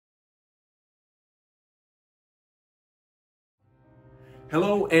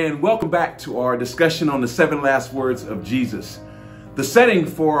Hello and welcome back to our discussion on the 7 last words of Jesus. The setting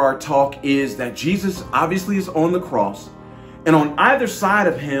for our talk is that Jesus obviously is on the cross, and on either side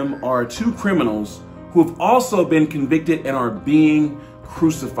of him are 2 criminals who have also been convicted and are being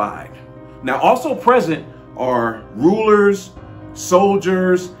crucified. Now also present are rulers,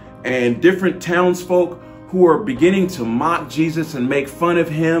 soldiers, and different townsfolk who are beginning to mock Jesus and make fun of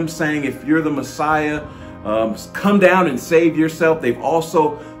him, saying, if you're the Messiah, come down and save yourself. They've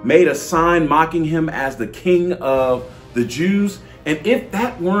also made a sign mocking him as the King of the Jews. And if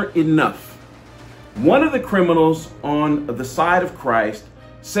that weren't enough, one of the criminals on the side of Christ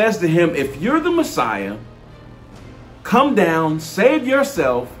says to him, if you're the Messiah, come down, save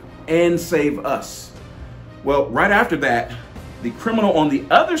yourself, and save us. Well, right after that, the criminal on the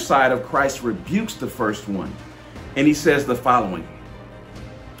other side of Christ rebukes the first one. And he says the following: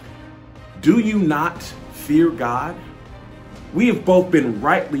 do you not fear God? We have both been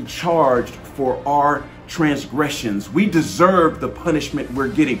rightly charged for our transgressions. We deserve the punishment we're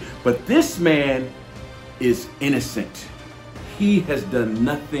getting. But this man is innocent. He has done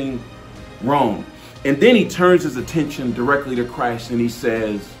nothing wrong. And then he turns his attention directly to Christ and he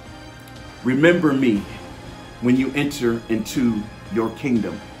says, remember me when you enter into your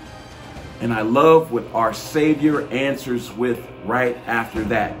kingdom. And I love what our Savior answers with right after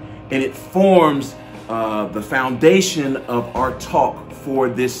that. And it forms the foundation of our talk for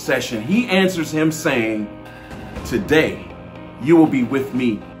this session. He answers him saying, today you will be with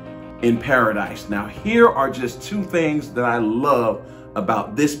me in paradise. Now, here are just 2 things that I love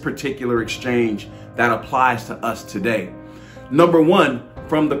about this particular exchange that applies to us today. Number 1,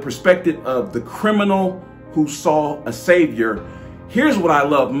 from the perspective of the criminal who saw a savior, here's what I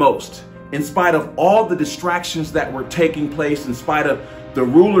love most. In spite of all the distractions that were taking place, in spite of the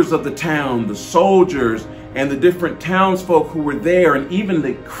rulers of the town, the soldiers, and the different townsfolk who were there, and even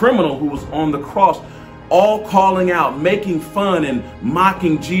the criminal who was on the cross, all calling out, making fun and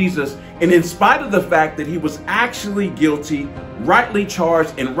mocking Jesus. And in spite of the fact that he was actually guilty, rightly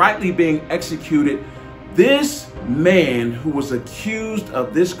charged, and rightly being executed, this man who was accused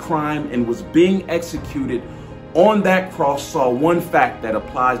of this crime and was being executed on that cross saw one fact that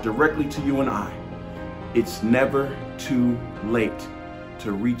applies directly to you and I. It's never too late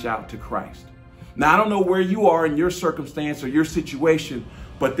to reach out to Christ. Now, I don't know where you are in your circumstance or your situation,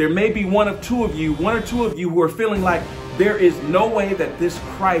 but there may be one or two of you who are feeling like there is no way that this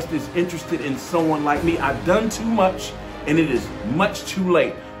Christ is interested in someone like me. I've done too much and it is much too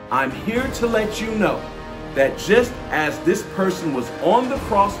late. I'm here to let you know that just as this person was on the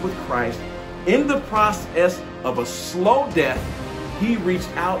cross with Christ, in the process of a slow death, he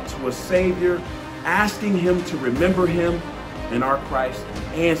reached out to a Savior, asking him to remember him, and our Christ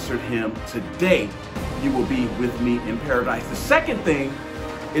answered him, today you will be with me in paradise. The second thing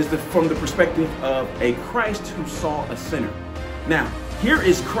is from the perspective of a Christ who saw a sinner. Now, here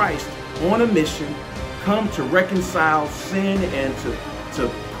is Christ on a mission, come to reconcile sin and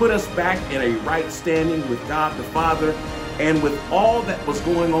to put us back in a right standing with God the Father. And with all that was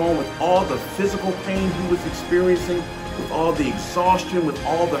going on, with all the physical pain he was experiencing, with all the exhaustion, with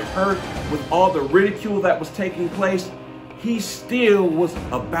all the hurt, with all the ridicule that was taking place, he still was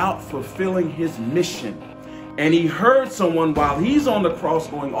about fulfilling his mission. And he heard someone while he's on the cross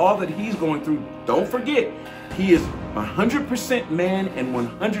going all that he's going through. Don't forget, he is 100% man and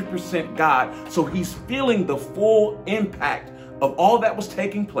 100% God. So he's feeling the full impact of all that was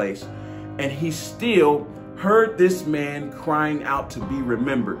taking place. And he still heard this man crying out to be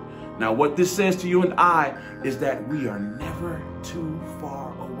remembered. Now, what this says to you and I is that we are never too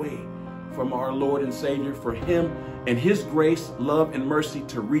far away from our Lord and Savior, for him and his grace, love, and mercy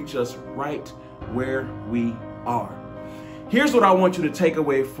to reach us right where we are. Here's what I want you to take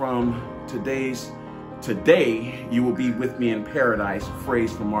away from today you will be with me in paradise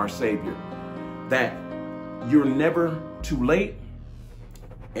phrase from our Savior, that you're never too late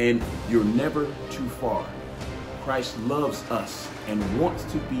and you're never too far. Christ loves us and wants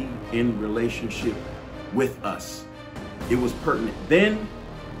to be in relationship with us. It was pertinent then,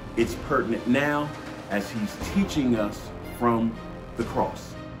 it's pertinent now as he's teaching us from the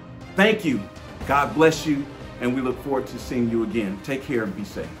cross. Thank you. God bless you, and we look forward to seeing you again. Take care and be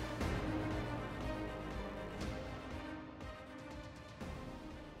safe.